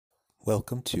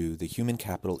Welcome to the Human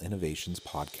Capital Innovations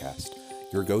Podcast,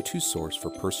 your go-to source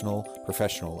for personal,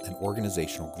 professional, and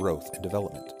organizational growth and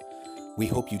development. We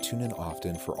hope you tune in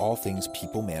often for all things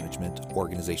people management,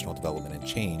 organizational development and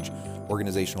change,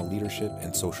 organizational leadership,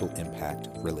 and social impact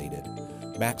related.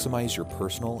 Maximize your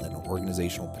personal and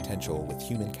organizational potential with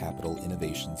Human Capital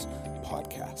Innovations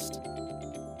Podcast.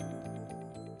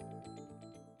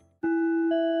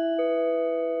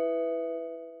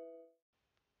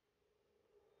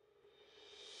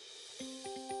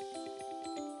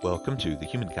 Welcome to the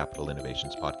Human Capital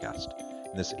Innovations Podcast.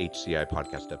 In this HCI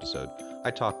podcast episode,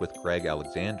 I talk with Greg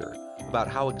Alexander about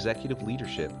how executive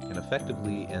leadership can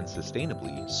effectively and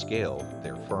sustainably scale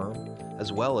their firm,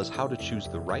 as well as how to choose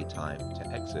the right time to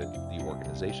exit the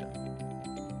organization.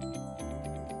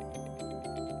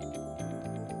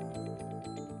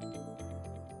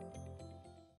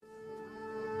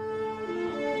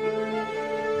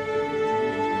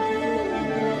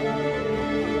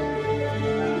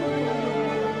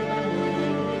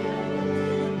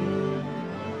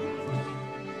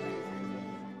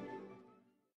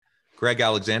 Greg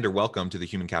Alexander, welcome to the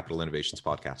Human Capital Innovations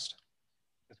Podcast.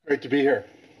 It's great to be here.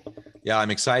 Yeah, I'm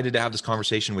excited to have this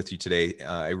conversation with you today.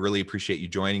 I really appreciate you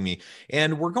joining me.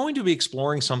 And we're going to be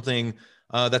exploring something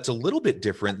that's a little bit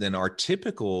different than our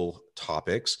typical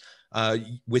topics.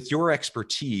 With your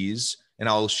expertise, and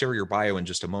I'll share your bio in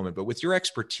just a moment, but with your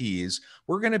expertise,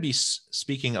 we're going to be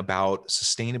speaking about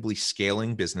sustainably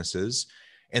scaling businesses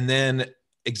and then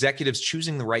executives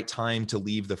choosing the right time to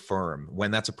leave the firm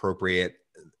when that's appropriate,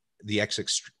 the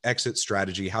exit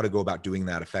strategy, how to go about doing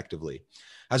that effectively.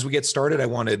 As we get started, I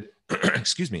wanted,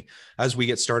 as we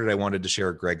get started, I wanted to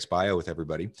share Greg's bio with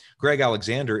everybody. Greg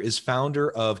Alexander is founder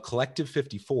of Collective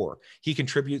 54. He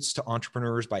contributes to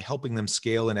entrepreneurs by helping them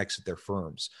scale and exit their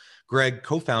firms. Greg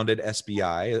co-founded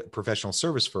SBI, a professional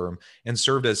service firm, and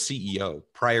served as CEO.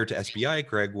 Prior to SBI,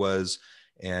 Greg was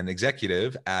an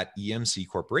executive at EMC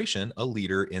Corporation, a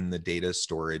leader in the data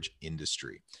storage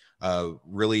industry.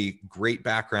 Really great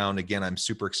background. Again, I'm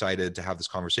super excited to have this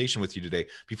conversation with you today.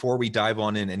 Before we dive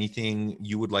on in, anything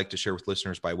you would like to share with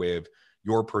listeners by way of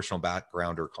your personal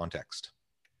background or context?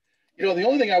 The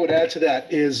only thing I would add to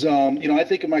that is, I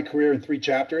think of my career in 3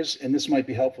 chapters, and this might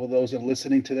be helpful to those that are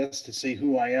listening to this to see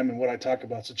who I am and what I talk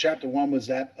about. So chapter 1 was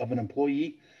that of an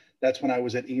employee. That's when I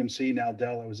was at EMC, now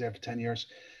Dell. I was there for 10 years.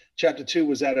 Chapter 2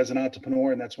 was that as an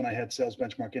entrepreneur, and that's when I had Sales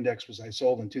Benchmark Index, which I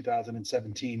sold in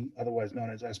 2017, otherwise known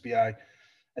as SBI.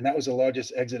 And that was the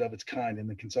largest exit of its kind in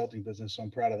the consulting business, so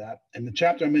I'm proud of that. And the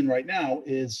chapter I'm in right now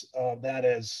is that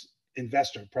as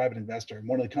investor, private investor. And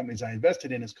one of the companies I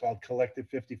invested in is called Collective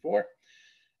 54,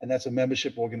 and that's a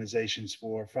membership organization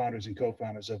for founders and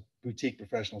co-founders of boutique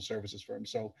professional services firms.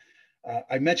 So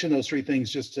I mentioned those 3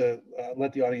 things just to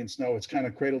let the audience know it's kind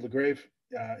of cradle to grave.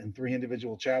 In 3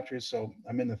 individual chapters. So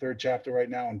I'm in the 3rd chapter right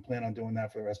now and plan on doing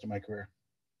that for the rest of my career.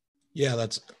 Yeah,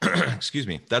 that's,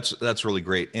 that's really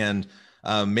great. And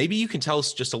maybe you can tell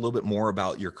us just a little bit more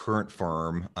about your current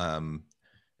firm,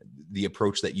 the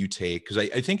approach that you take, because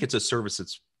I think it's a service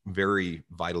that's very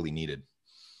vitally needed.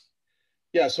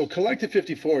 Yeah, so Collective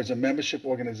 54 is a membership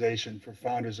organization for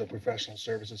founders of professional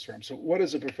services firms. So what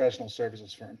is a professional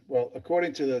services firm? Well,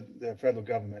 according to the federal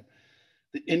government,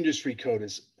 the industry code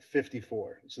is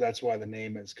 54. So that's why the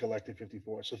name is Collective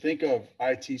 54. So think of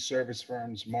IT service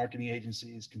firms, marketing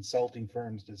agencies, consulting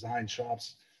firms, design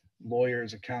shops,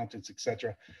 lawyers, accountants,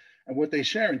 etc. And what they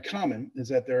share in common is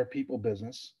that they're a people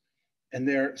business and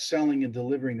they're selling and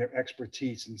delivering their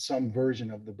expertise in some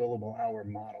version of the billable hour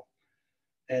model.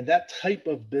 And that type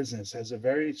of business has a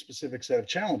very specific set of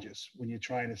challenges when you're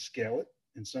trying to scale it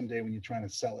and someday when you're trying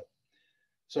to sell it.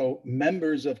 So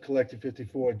members of Collective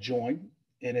 54 join,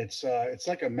 and it's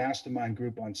like a mastermind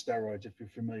group on steroids, if you're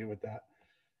familiar with that.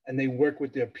 And they work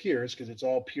with their peers, because it's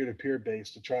all peer-to-peer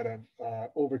based, to try to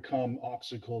overcome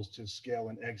obstacles to scale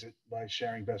and exit by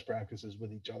sharing best practices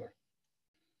with each other.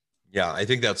 Yeah, I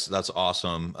think that's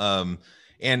awesome.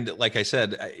 And like I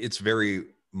said, it's very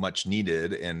much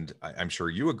needed. And I'm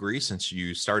sure you agree, since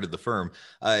you started the firm,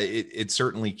 it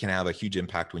certainly can have a huge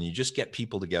impact when you just get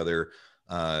people together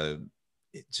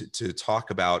to talk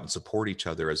about and support each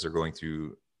other as they're going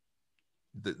through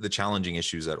the challenging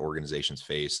issues that organizations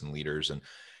face, and leaders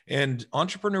and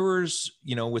entrepreneurs,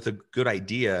 with a good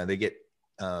idea, they get,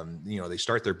 they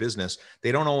start their business.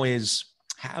 They don't always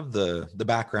have the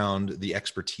background, the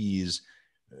expertise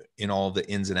in all the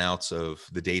ins and outs of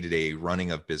the day-to-day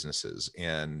running of businesses.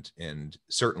 And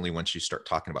certainly once you start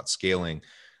talking about scaling,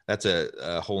 that's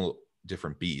a whole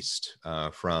different beast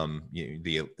from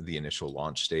the initial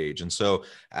launch stage. And so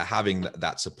having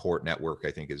that support network,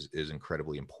 I think, is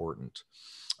incredibly important.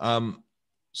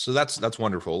 So that's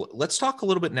wonderful. Let's talk a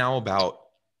little bit now about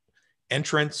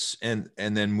entrance and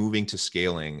then moving to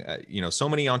scaling. So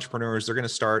many entrepreneurs, they're going to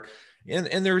start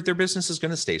and their business is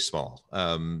going to stay small.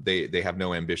 They have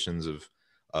no ambitions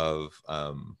of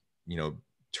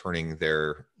turning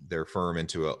their firm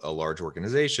into a large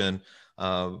organization.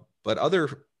 But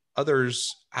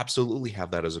others absolutely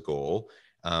have that as a goal,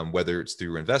 whether it's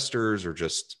through investors or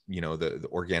just the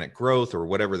organic growth or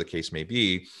whatever the case may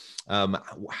be.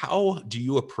 How do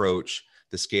you approach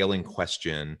the scaling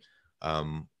question?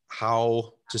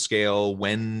 How to scale,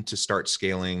 when to start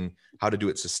scaling, how to do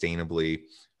it sustainably.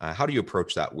 How do you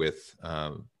approach that with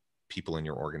people in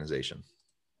your organization?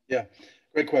 Yeah,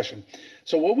 great question.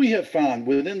 So what we have found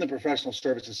within the professional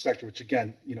services sector, which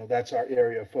again, that's our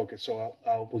area of focus. So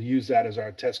we'll use that as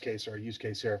our test case or our use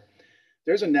case here.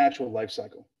 There's a natural life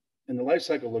cycle, and the life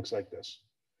cycle looks like this.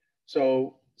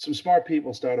 So some smart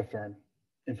people start a firm,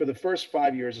 and for the first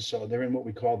 5 years or so, they're in what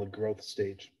we call the growth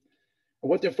stage. And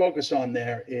what they're focused on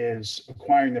there is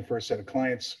acquiring their first set of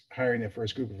clients, hiring their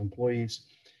first group of employees,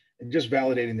 and just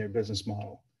validating their business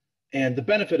model. And the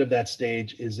benefit of that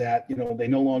stage is that they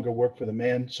no longer work for the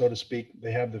man, so to speak.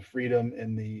 They have the freedom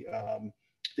and the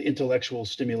intellectual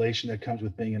stimulation that comes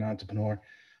with being an entrepreneur.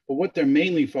 But what they're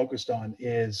mainly focused on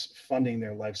is funding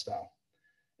their lifestyle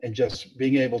and just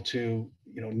being able to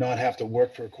not have to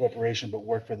work for a corporation, but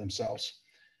work for themselves.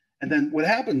 And then what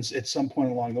happens at some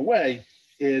point along the way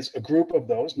is a group of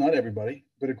those, not everybody,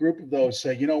 but a group of those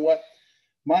say, you know what,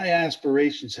 my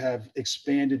aspirations have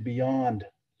expanded beyond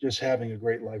just having a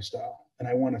great lifestyle, and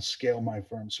I want to scale my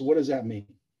firm. So what does that mean?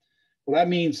 Well, that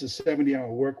means the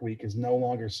 70-hour work week is no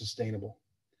longer sustainable.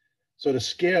 So to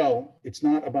scale, it's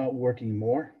not about working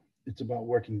more, it's about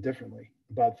working differently,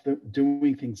 about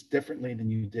doing things differently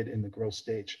than you did in the growth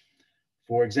stage.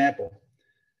 For example,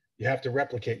 you have to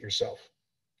replicate yourself.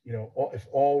 If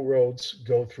all roads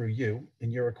go through you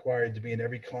and you're required to be in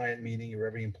every client meeting or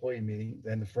every employee meeting,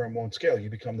 then the firm won't scale.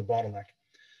 You become the bottleneck.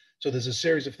 So there's a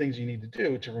series of things you need to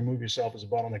do to remove yourself as a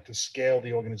bottleneck to scale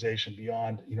the organization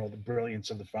beyond, the brilliance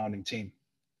of the founding team.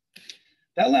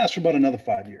 That lasts for about another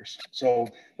 5 years. So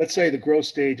let's say the growth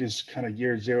stage is kind of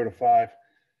year 0 to 5.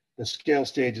 The scale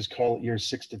stage is call it years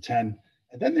 6 to 10.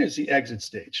 And then there's the exit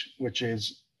stage, which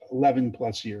is 11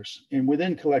 plus years. And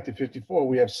within Collective 54,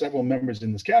 we have several members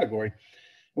in this category.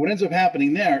 And what ends up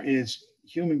happening there is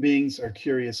human beings are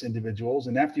curious individuals.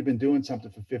 And after you've been doing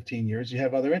something for 15 years, you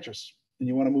have other interests and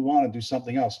you want to move on and do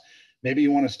something else. Maybe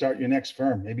you want to start your next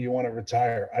firm. Maybe you want to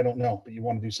retire. I don't know, but you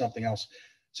want to do something else.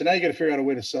 So now you got to figure out a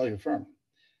way to sell your firm.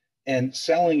 And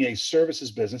selling a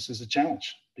services business is a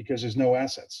challenge because there's no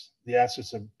assets. The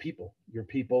assets are people, your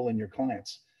people and your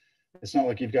clients. It's not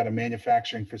like you've got a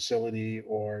manufacturing facility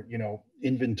or,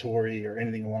 inventory or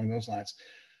anything along those lines.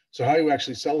 So how you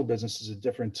actually sell a business is a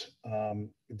different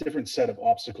set of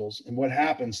obstacles. And what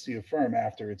happens to your firm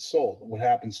after it's sold? What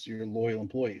happens to your loyal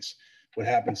employees? What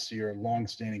happens to your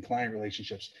long-standing client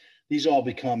relationships? These all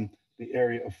become the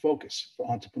area of focus for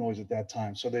entrepreneurs at that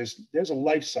time. So there's a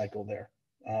life cycle there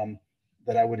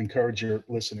that I would encourage your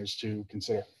listeners to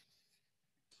consider.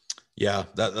 Yeah,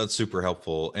 that's super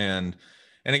helpful. And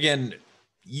again,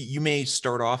 you may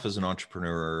start off as an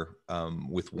entrepreneur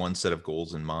with one set of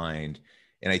goals in mind.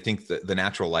 And I think that the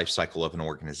natural life cycle of an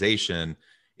organization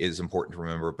is important to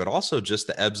remember, but also just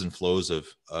the ebbs and flows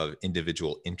of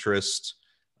individual interest,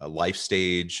 a life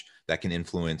stage that can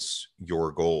influence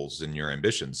your goals and your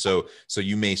ambitions. So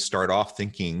you may start off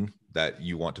thinking that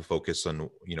you want to focus on,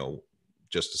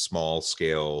 just a small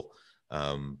scale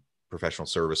professional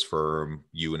service firm,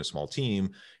 you and a small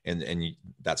team, and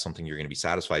that's something you're going to be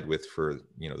satisfied with for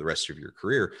the rest of your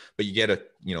career. But you get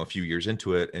a few years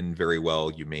into it, and very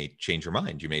well you may change your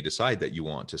mind. You may decide that you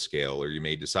want to scale, or you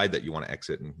may decide that you want to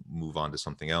exit and move on to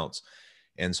something else.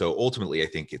 And so ultimately, I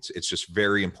think it's just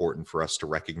very important for us to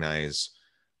recognize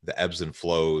the ebbs and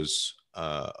flows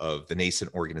of the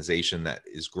nascent organization that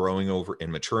is growing over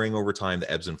and maturing over time,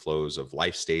 the ebbs and flows of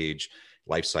life stage,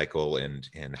 life cycle, and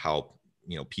how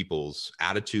people's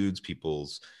attitudes,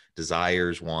 people's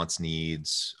desires, wants,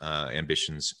 needs,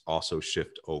 ambitions also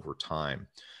shift over time.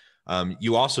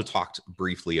 You also talked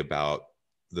briefly about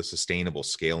the sustainable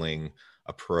scaling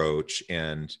approach,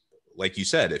 and like you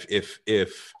said,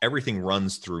 if everything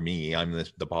runs through me, I'm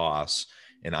the boss,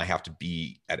 and I have to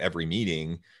be at every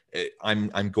meeting,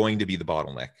 I'm going to be the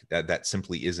bottleneck. That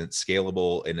simply isn't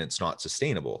scalable, and it's not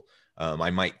sustainable. I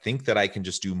might think that I can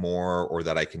just do more, or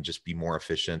that I can just be more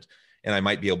efficient, and I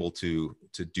might be able to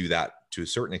do that to a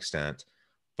certain extent.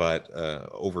 But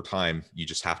over time, you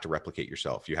just have to replicate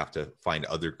yourself. You have to find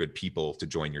other good people to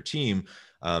join your team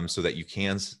so that you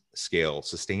can scale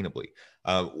sustainably.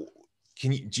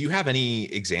 do you have any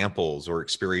examples or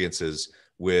experiences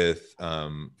with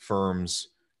firms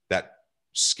that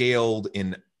scaled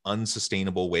in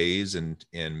unsustainable ways, and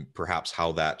perhaps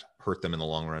how that hurt them in the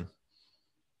long run?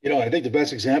 I think the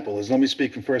best example is, let me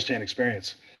speak from firsthand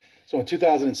experience. So in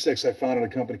 2006, I founded a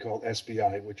company called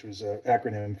SBI, which was an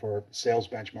acronym for Sales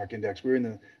Benchmark Index. We were in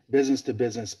the business to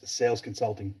business sales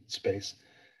consulting space.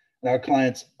 And our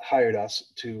clients hired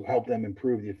us to help them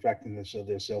improve the effectiveness of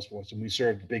their sales force. And we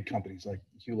served big companies like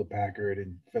Hewlett Packard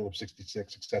and Phillips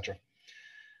 66, et cetera.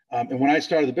 And when I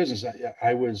started the business,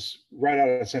 I was right out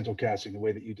of central casting, the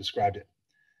way that you described it.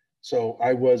 So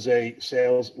I was a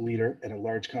sales leader at a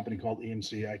large company called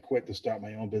EMC. I quit to start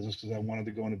my own business because I wanted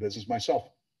to go into business myself.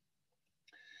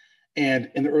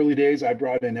 And in the early days, I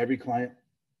brought in every client.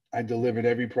 I delivered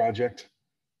every project.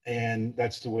 And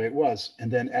that's the way it was.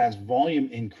 And then as volume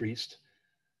increased,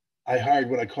 I hired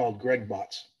what I called Greg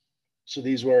bots. So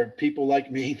these were people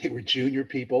like me. They were junior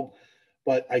people,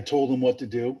 but I told them what to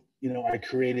do. I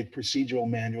created procedural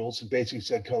manuals and basically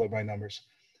said color by numbers.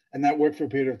 And that worked for a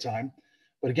period of time.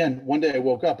 But again, one day I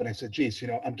woke up and I said, geez,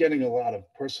 I'm getting a lot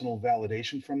of personal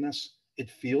validation from this. It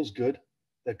feels good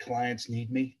that clients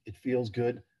need me. It feels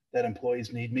good that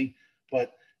employees need me.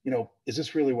 But, is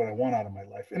this really what I want out of my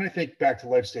life? And I think back to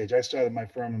life stage, I started my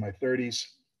firm in my 30s,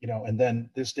 and then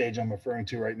this stage I'm referring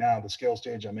to right now, the scale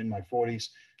stage, I'm in my 40s.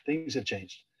 Things have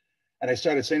changed. And I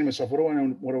started saying to myself, what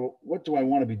do I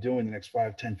want to be doing the next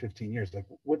 5, 10, 15 years? Like,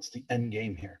 what's the end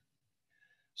game here?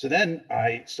 So then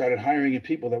I started hiring in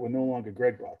people that were no longer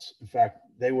Greg bots. In fact,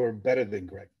 they were better than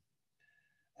Greg.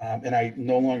 And I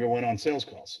no longer went on sales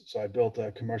calls. So I built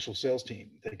a commercial sales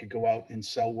team. They could go out and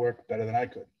sell work better than I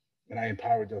could. And I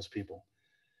empowered those people.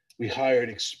 We hired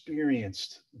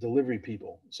experienced delivery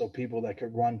people. So people that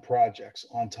could run projects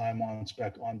on time, on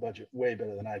spec, on budget, way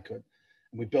better than I could.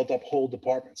 And we built up whole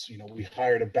departments. We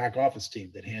hired a back office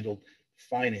team that handled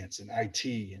finance and IT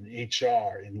and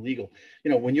HR and legal.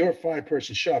 When you're a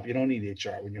 5-person shop, you don't need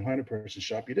HR. When you're a 100-person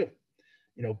shop, you do.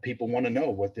 People want to know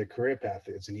what their career path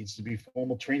is. It needs to be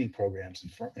formal training programs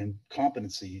and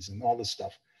competencies and all this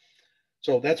stuff.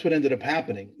 So that's what ended up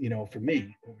happening, for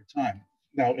me over time.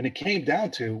 Now, and it came down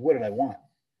to, what did I want?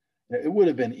 It would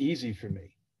have been easy for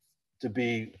me to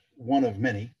be one of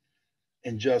many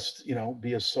and just,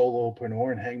 be a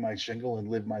solopreneur and hang my shingle and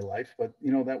live my life. But,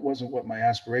 that wasn't what my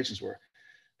aspirations were.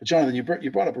 But Jonathan,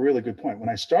 you brought up a really good point. When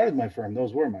I started my firm,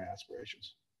 those were my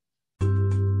aspirations.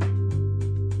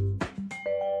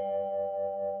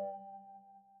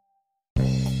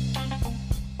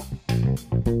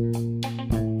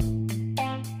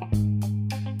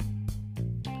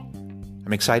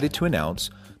 I'm excited to announce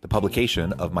the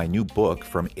publication of my new book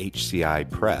from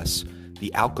HCI Press,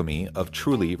 The Alchemy of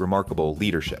Truly Remarkable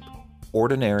Leadership: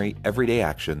 Ordinary, Everyday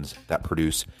Actions That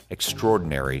Produce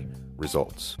Extraordinary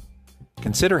Results.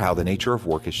 Consider how the nature of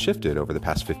work has shifted over the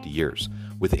past 50 years.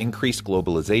 With increased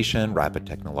globalization, rapid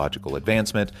technological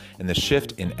advancement, and the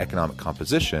shift in economic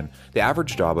composition, the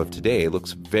average job of today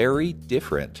looks very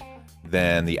different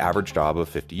than the average job of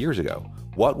 50 years ago.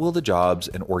 What will the jobs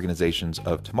and organizations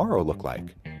of tomorrow look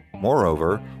like?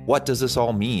 Moreover, what does this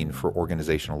all mean for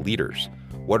organizational leaders?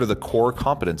 What are the core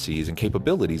competencies and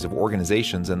capabilities of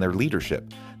organizations and their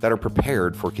leadership that are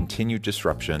prepared for continued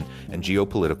disruption and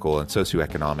geopolitical and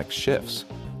socioeconomic shifts?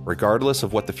 Regardless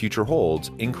of what the future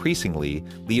holds, increasingly,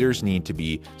 leaders need to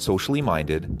be socially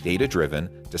minded, data-driven,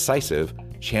 decisive,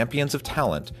 champions of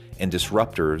talent, and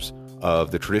disruptors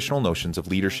of the traditional notions of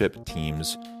leadership,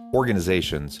 teams,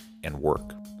 organizations, and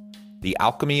work. The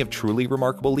Alchemy of Truly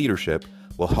Remarkable Leadership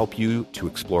will help you to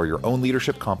explore your own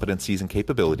leadership competencies and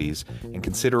capabilities and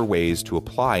consider ways to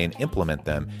apply and implement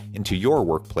them into your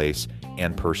workplace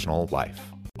and personal life.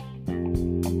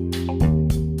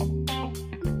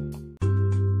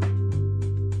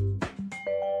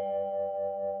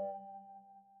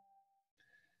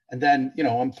 And then,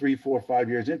 I'm 3, 4, 5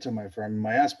 years into my firm, and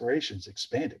my aspirations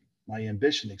expanded, my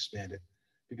ambition expanded,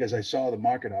 because I saw the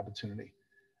market opportunity.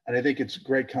 And I think it's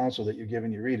great counsel that you're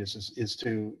giving your readers is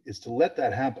to let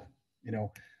that happen.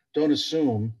 Don't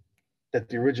assume that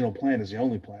the original plan is the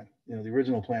only plan. The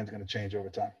original plan is going to change over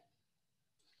time.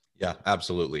 Yeah,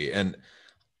 absolutely. And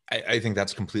I think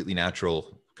that's completely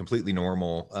natural, completely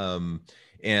normal.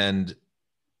 And,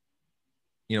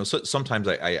 so sometimes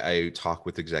I talk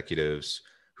with executives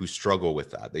who struggle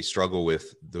with that. They struggle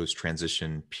with those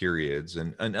transition periods,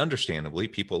 and understandably,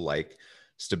 people like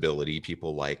stability.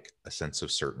 People like a sense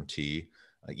of certainty,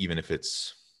 even if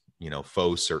it's,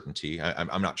 faux certainty.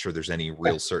 I'm not sure there's any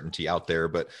real certainty out there,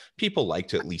 but people like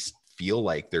to at least feel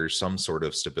like there's some sort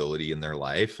of stability in their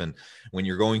life. And when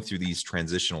you're going through these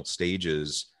transitional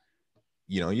stages,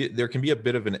 there can be a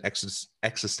bit of an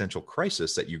existential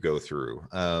crisis that you go through.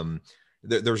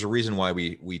 There's a reason why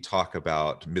we talk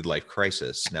about midlife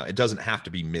crisis. Now, it doesn't have to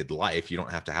be midlife. You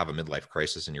don't have to have a midlife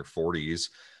crisis in your 40s.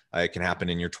 It can happen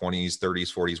in your 20s,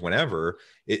 30s, 40s, whenever.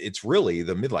 It's really,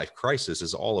 the midlife crisis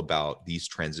is all about these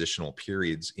transitional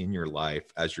periods in your life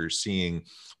as you're seeing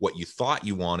what you thought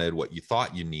you wanted, what you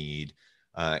thought you need,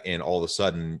 and all of a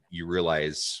sudden you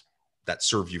realize that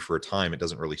served you for a time, it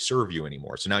doesn't really serve you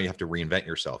anymore. So now you have to reinvent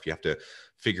yourself. You have to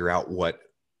figure out what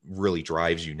really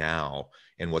drives you now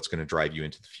and what's going to drive you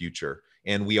into the future.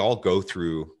 And we all go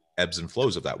through ebbs and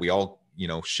flows of that. We all,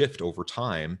 shift over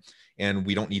time, and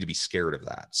we don't need to be scared of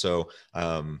that. So,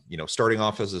 starting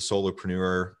off as a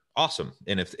solopreneur, awesome.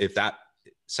 And if that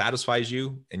satisfies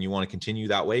you and you want to continue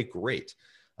that way, great.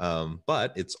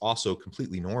 But it's also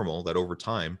completely normal that over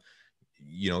time,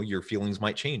 your feelings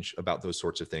might change about those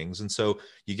sorts of things. And so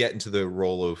you get into the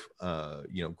role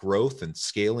of, growth and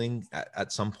scaling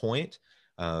at some point.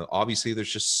 Obviously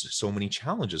there's just so many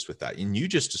challenges with that. And you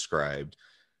just described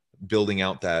building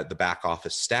out the back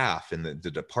office staff and the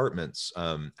departments.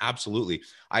 Absolutely.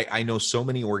 I know so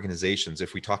many organizations,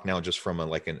 if we talk now just from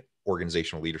an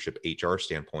organizational leadership HR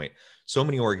standpoint, so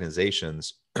many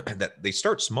organizations that they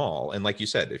start small. And like you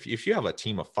said, if you have a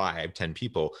team of 5, 10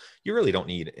 people, you really don't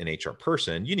need an HR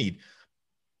person. You need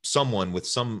someone with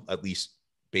some at least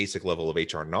basic level of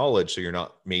HR knowledge, so you're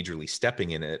not majorly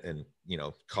stepping in it and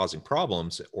causing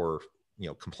problems or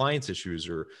compliance issues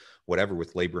or whatever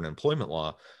with labor and employment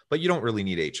law. But you don't really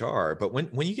need HR. But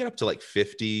when you get up to like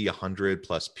 50, 100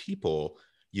 plus people,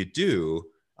 you do.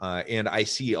 And I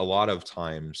see a lot of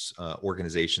times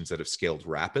organizations that have scaled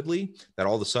rapidly, that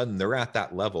all of a sudden they're at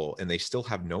that level and they still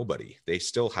have nobody. They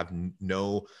still have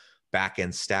no back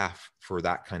end staff for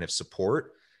that kind of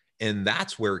support. And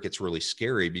that's where it gets really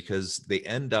scary, because they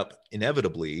end up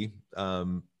inevitably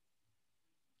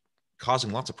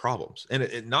causing lots of problems. And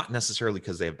it not necessarily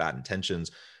because they have bad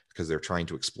intentions, because they're trying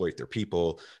to exploit their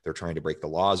people, they're trying to break the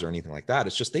laws or anything like that.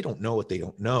 It's just they don't know what they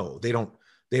don't know. They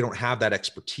don't have that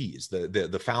expertise.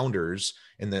 The founders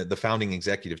and the founding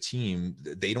executive team,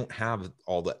 they don't have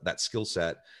all that skill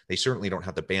set. They certainly don't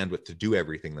have the bandwidth to do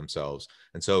everything themselves.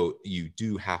 And so you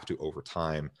do have to, over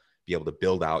time, be able to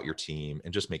build out your team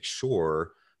and just make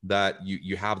sure that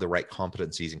you have the right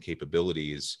competencies and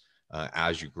capabilities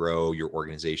as you grow, your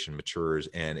organization matures,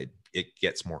 and it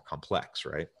gets more complex,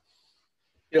 right?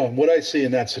 And what I see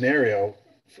in that scenario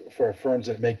for firms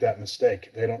that make that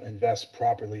mistake, they don't invest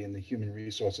properly in the human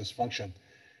resources function,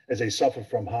 as they suffer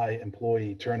from high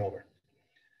employee turnover.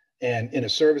 And in a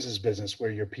services business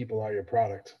where your people are your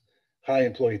product, high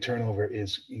employee turnover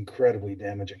is incredibly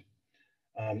damaging.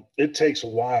 It takes a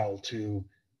while to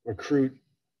recruit,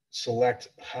 select,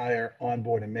 hire,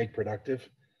 onboard, and make productive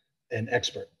an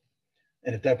expert.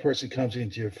 And if that person comes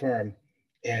into your firm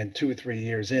and 2 or 3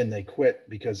 years in, they quit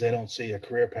because they don't see a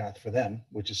career path for them,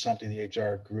 which is something the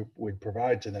HR group would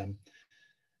provide to them,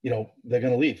 they're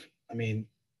going to leave. I mean,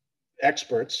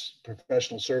 experts,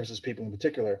 professional services people in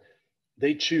particular,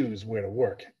 they choose where to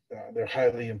work. They're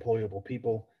highly employable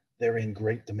people. They're in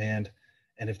great demand.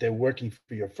 And if they're working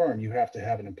for your firm, you have to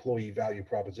have an employee value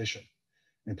proposition.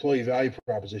 An employee value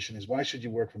proposition is, why should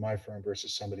you work for my firm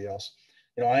versus somebody else?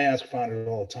 I ask founders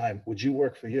all the time, would you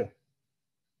work for you?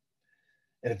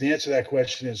 And if the answer to that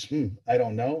question is, I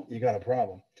don't know, you got a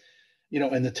problem.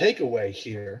 And the takeaway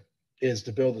here is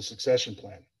to build a succession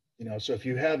plan. So if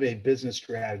you have a business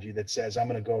strategy that says, I'm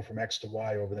going to go from X to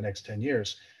Y over the next 10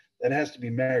 years, that has to be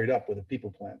married up with a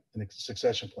people plan and a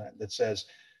succession plan that says,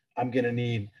 I'm going to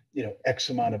need, X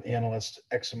amount of analysts,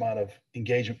 X amount of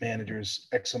engagement managers,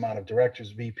 X amount of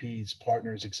directors, VPs,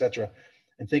 partners, et cetera.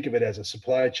 And think of it as a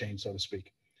supply chain, so to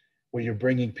speak, where you're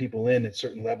bringing people in at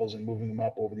certain levels and moving them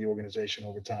up over the organization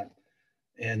over time.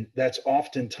 And that's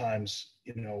oftentimes,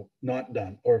 not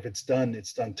done, or if it's done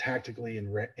tactically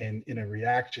and in a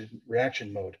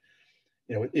reaction mode.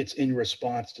 It's in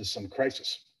response to some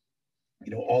crisis.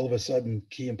 All of a sudden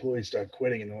key employees start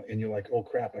quitting and you're like, oh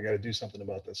crap, I got to do something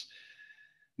about this.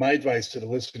 My advice to the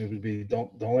listener would be,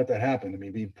 don't let that happen. I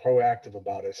mean, be proactive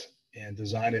about it and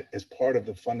design it as part of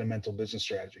the fundamental business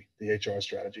strategy, the HR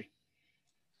strategy.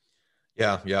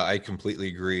 Yeah, I completely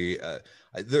agree.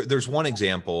 There's one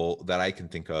example that I can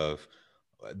think of.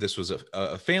 This was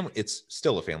a family. It's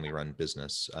still a family-run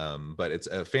business, but it's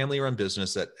a family-run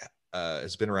business that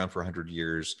has been around for 100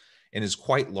 years and is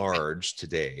quite large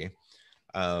today.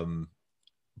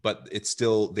 But it's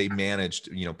still, they managed,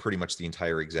 pretty much the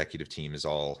entire executive team is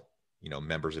all,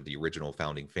 members of the original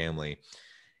founding family.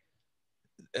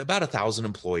 About 1,000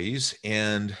 employees,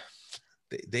 and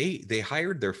they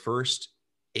hired their first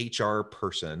HR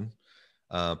person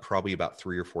probably about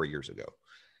 3 or 4 years ago.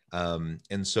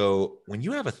 And so when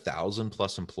you have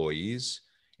 1,000+ employees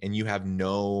and you have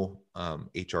no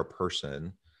HR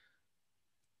person,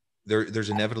 there's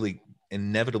inevitably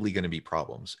going to be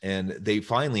problems. And they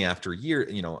finally, after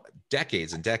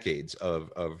decades and decades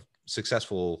of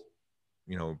successful,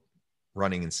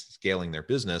 running and scaling their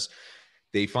business,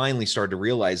 they finally started to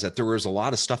realize that there was a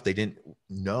lot of stuff they didn't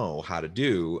know how to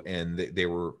do. And they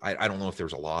were, I don't know if there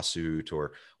was a lawsuit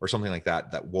or something like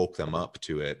that woke them up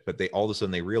to it, but all of a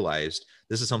sudden they realized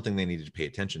this is something they needed to pay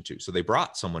attention to. So they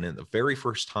brought someone in the very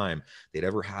first time they'd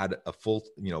ever had a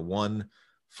one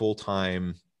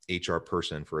full-time HR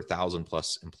person for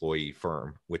 1,000+ employee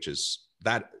firm,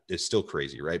 that is still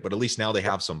crazy, right? But at least now they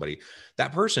have somebody.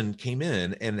 That person came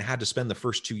in and had to spend the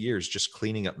first 2 years just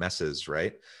cleaning up messes,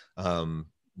 right?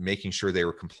 Making sure they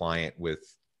were compliant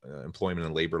with employment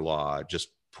and labor law, just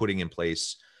putting in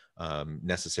place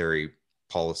necessary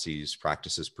policies,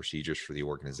 practices, procedures for the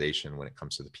organization when it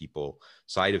comes to the people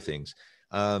side of things.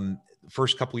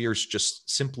 First couple of years, just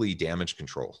simply damage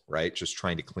control, right? Just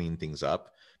trying to clean things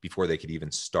up before they could even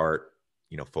start,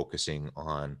 focusing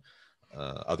on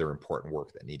other important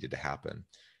work that needed to happen.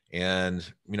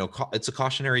 And, it's a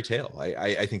cautionary tale.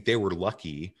 I think they were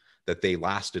lucky that they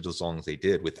lasted as long as they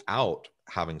did without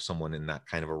having someone in that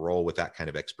kind of a role with that kind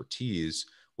of expertise,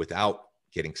 without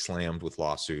getting slammed with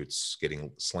lawsuits,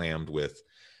 getting slammed with,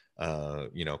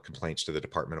 complaints to the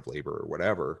Department of Labor or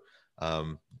whatever.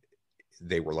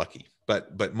 They were lucky,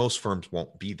 but most firms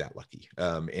won't be that lucky.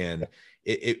 And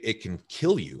it can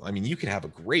kill you. I mean, you can have a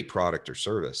great product or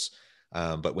service,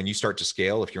 but when you start to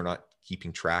scale, if you're not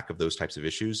keeping track of those types of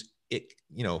issues,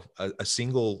 a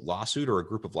single lawsuit or a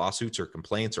group of lawsuits or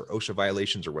complaints or OSHA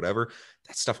violations or whatever,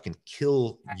 that stuff can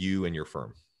kill you and your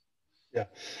firm. Yeah.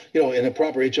 And a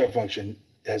proper HR function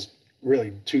has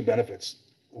really two benefits.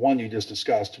 One you just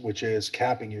discussed, which is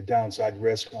capping your downside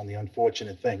risk on the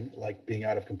unfortunate thing, like being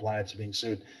out of compliance or being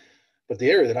sued. But the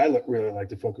area that I really like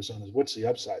to focus on is what's the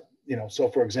upside? So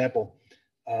for example,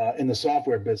 in the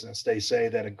software business, they say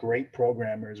that a great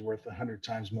programmer is worth 100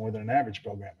 times more than an average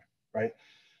programmer, right?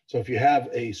 So if you have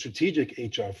a strategic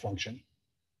HR function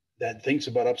that thinks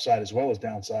about upside as well as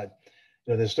downside,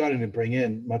 they're starting to bring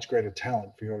in much greater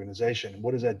talent for your organization.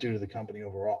 What does that do to the company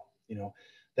overall?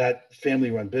 That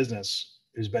family-run business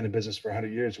who's been in business for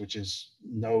 100 years, which is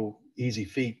no easy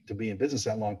feat to be in business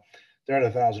that long, they're at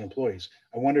 1,000 employees.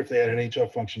 I wonder if they had an HR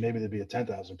function, maybe they'd be at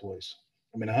 10,000 employees.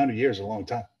 I mean, 100 years is a long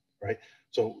time, right?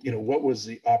 So, what was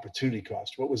the opportunity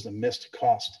cost? What was the missed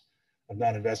cost of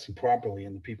not investing properly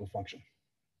in the people function?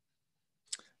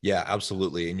 Yeah,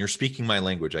 absolutely. And you're speaking my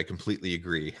language. I completely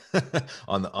agree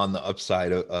on the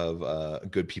upside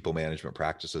of good people management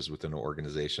practices within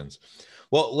organizations.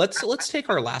 Well, let's take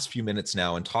our last few minutes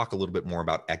now and talk a little bit more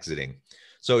about exiting.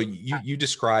 So you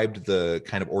described the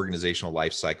kind of organizational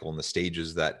life cycle and the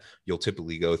stages that you'll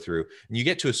typically go through. And you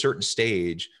get to a certain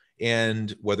stage,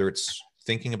 and whether it's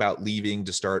thinking about leaving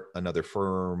to start another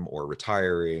firm or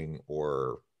retiring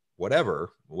or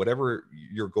whatever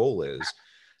your goal is,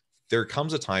 there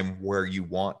comes a time where you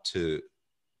want to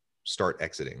start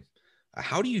exiting.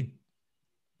 How do you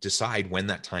decide when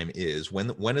that time is?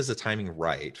 When is the timing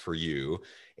right for you?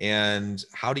 And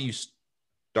how do you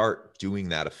start doing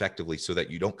that effectively so that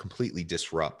you don't completely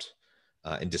disrupt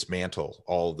and dismantle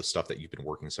all of the stuff that you've been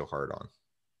working so hard on?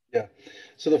 Yeah.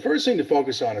 So the first thing to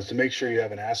focus on is to make sure you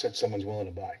have an asset someone's willing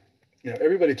to buy.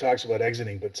 Everybody talks about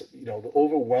exiting, but the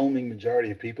overwhelming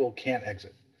majority of people can't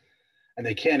exit. And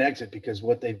they can't exit because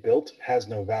what they've built has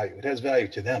no value. It has value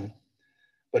to them.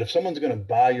 But if someone's going to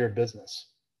buy your business,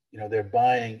 they're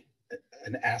buying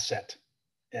an asset,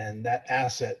 and that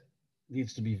asset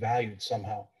needs to be valued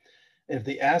somehow. And if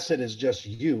the asset is just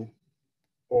you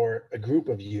or a group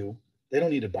of you, they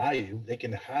don't need to buy you. They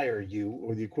can hire you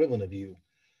or the equivalent of you.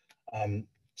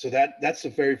 So that's the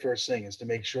very first thing, is to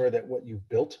make sure that what you've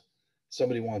built,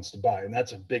 somebody wants to buy. And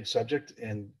that's a big subject.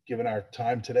 And given our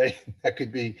time today, that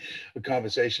could be a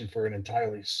conversation for an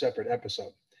entirely separate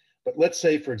episode. But let's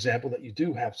say, for example, that you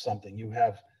do have something. You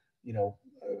have,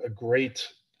 a great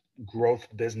growth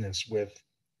business with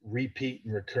repeat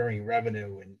and recurring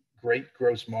revenue and great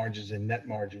gross margins and net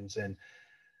margins and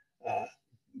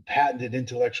patented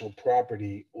intellectual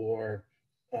property or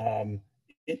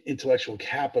intellectual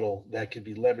capital that could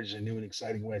be leveraged in new and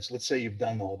exciting ways. So let's say you've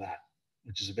done all that,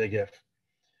 which is a big if.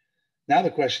 Now the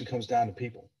question comes down to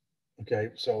people. Okay,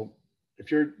 so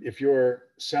if you're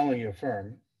selling your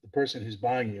firm, the person who's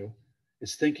buying you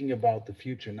is thinking about the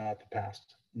future, not the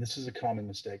past. And this is a common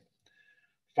mistake.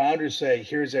 Founders say,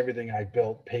 "Here's everything I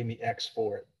built. Pay me X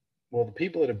for it." Well, the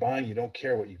people that are buying you don't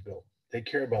care what you built. They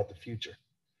care about the future.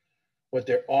 What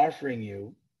they're offering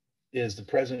you is the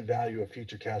present value of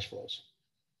future cash flows.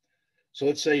 So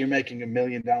let's say you're making $1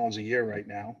 million a year right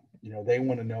now. They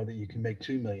want to know that you can make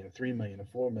 2 million, or 3 million, or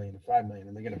 4 million, or 5 million,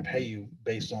 and they're going to pay you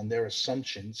based on their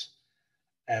assumptions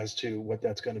as to what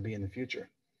that's going to be in the future.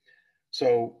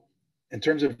 So in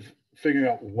terms of figuring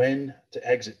out when to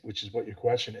exit, which is what your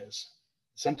question is,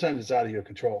 sometimes it's out of your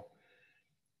control.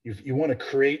 You want to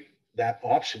create that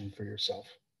option for yourself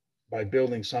by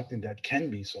building something that can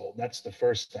be sold. That's the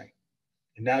first thing.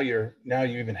 And now you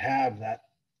even have that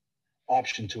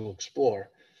option to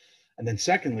explore. And then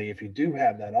secondly, if you do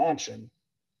have that option,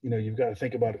 you've got to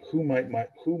think about who might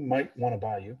want to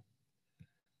buy you,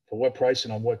 for what price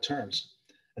and on what terms.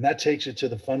 And that takes you to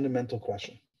the fundamental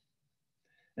question.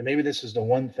 And maybe this is the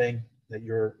one thing that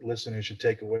your listeners should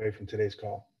take away from today's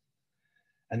call.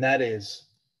 And that is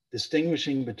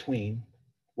distinguishing between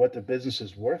what the business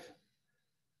is worth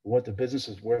and what the business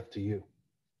is worth to you.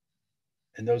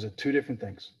 And those are two different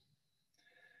things.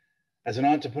 As an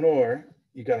entrepreneur,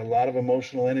 you got a lot of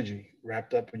emotional energy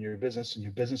wrapped up in your business, and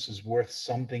your business is worth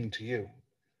something to you.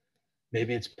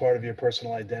 Maybe it's part of your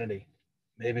personal identity.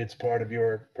 Maybe it's part of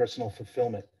your personal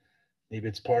fulfillment. Maybe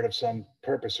it's part of some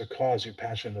purpose or cause you're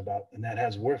passionate about, and that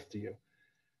has worth to you.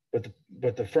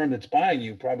 But the firm that's buying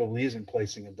you probably isn't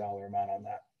placing a dollar amount on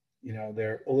that.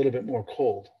 They're a little bit more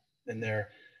cold, and they're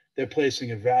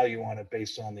placing a value on it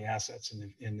based on the assets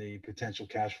and the potential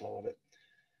cash flow of it.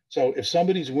 So if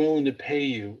somebody's willing to pay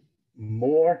you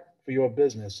more for your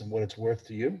business than what it's worth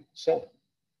to you, sell it.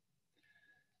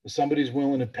 If somebody's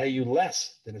willing to pay you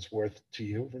less than it's worth to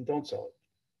you, then don't sell it.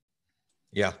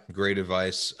 Yeah, great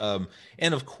advice.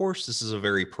 And of course, this is a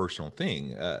very personal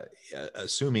thing.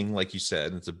 Assuming, like you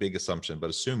said, it's a big assumption, but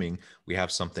assuming we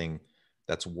have something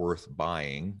that's worth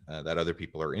buying that other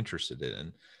people are interested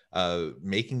in,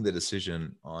 making the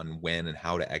decision on when and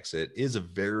how to exit is a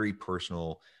very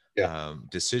personal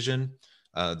decision.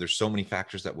 There's so many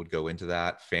factors that would go into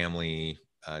that: family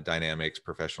dynamics,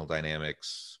 professional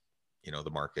dynamics, the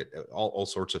market, all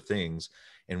sorts of things,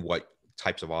 and what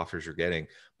types of offers you're getting.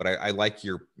 But I like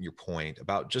your point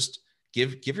about just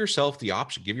give yourself the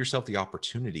option, give yourself the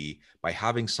opportunity by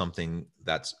having something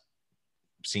that's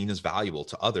seen as valuable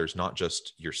to others, not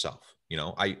just yourself.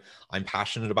 I'm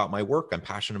passionate about my work. I'm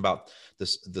passionate about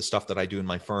the stuff that I do in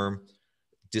my firm.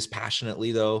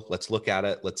 Dispassionately though, let's look at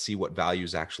it. Let's see what value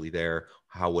is actually there.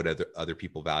 How would other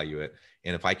people value it?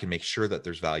 And if I can make sure that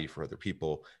there's value for other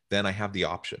people, then I have the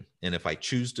option. And if I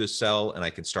choose to sell and I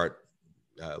can start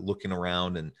looking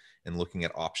around and looking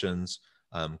at options,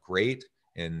 great.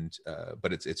 And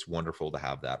but it's wonderful to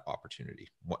have that opportunity,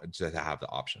 to have the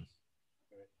option.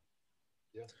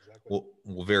 Yeah, exactly.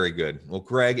 Well, very good. Well,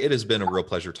 Greg, it has been a real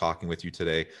pleasure talking with you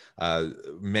today.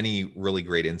 Many really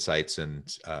great insights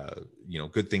and,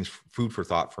 good things, food for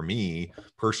thought for me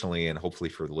personally, and hopefully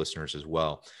for the listeners as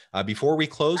well. Before we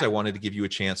close, I wanted to give you a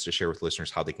chance to share with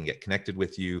listeners how they can get connected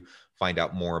with you, find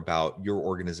out more about your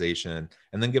organization,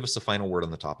 and then give us the final word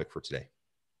on the topic for today.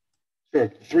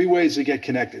 Sure. 3 ways to get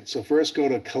connected. So first, go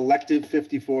to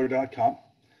collective54.com.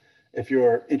 If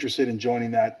you're interested in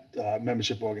joining that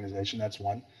membership organization, that's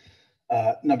one.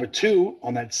 Number 2,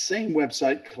 on that same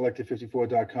website,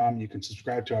 collective54.com, you can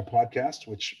subscribe to our podcast,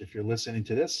 which if you're listening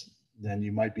to this, then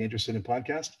you might be interested in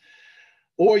podcast.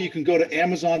 Or you can go to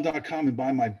amazon.com and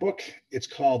buy my book. It's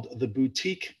called The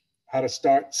Boutique: How to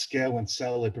Start, Scale, and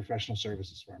Sell a Professional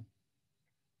Services Firm.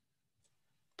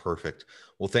 Perfect.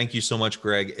 Well, thank you so much,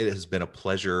 Greg. It has been a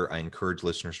pleasure. I encourage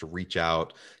listeners to reach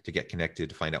out, to get connected,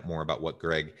 to find out more about what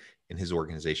Greg and his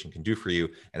organization can do for you.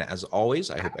 And as always,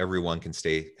 I hope everyone can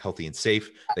stay healthy and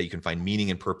safe, that you can find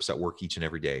meaning and purpose at work each and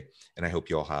every day. And I hope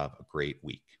you all have a great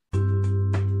week.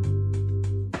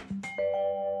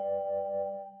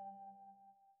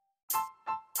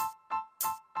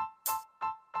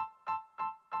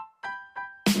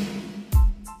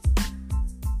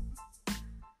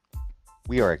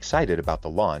 We are excited about the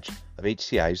launch of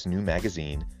HCI's new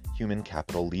magazine, Human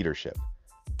Capital Leadership.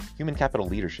 Human Capital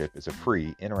Leadership is a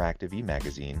free, interactive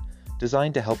e-magazine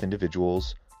designed to help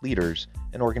individuals, leaders,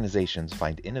 and organizations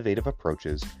find innovative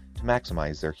approaches to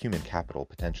maximize their human capital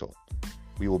potential.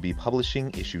 We will be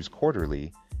publishing issues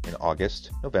quarterly in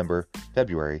August, November,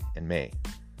 February, and May.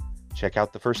 Check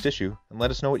out the first issue and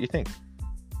let us know what you think.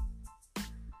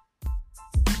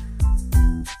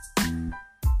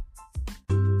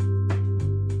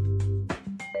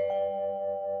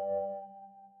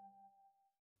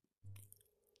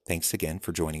 Thanks again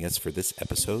for joining us for this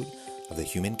episode of the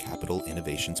Human Capital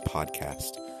Innovations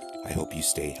Podcast. I hope you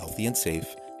stay healthy and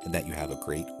safe and that you have a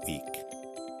great week.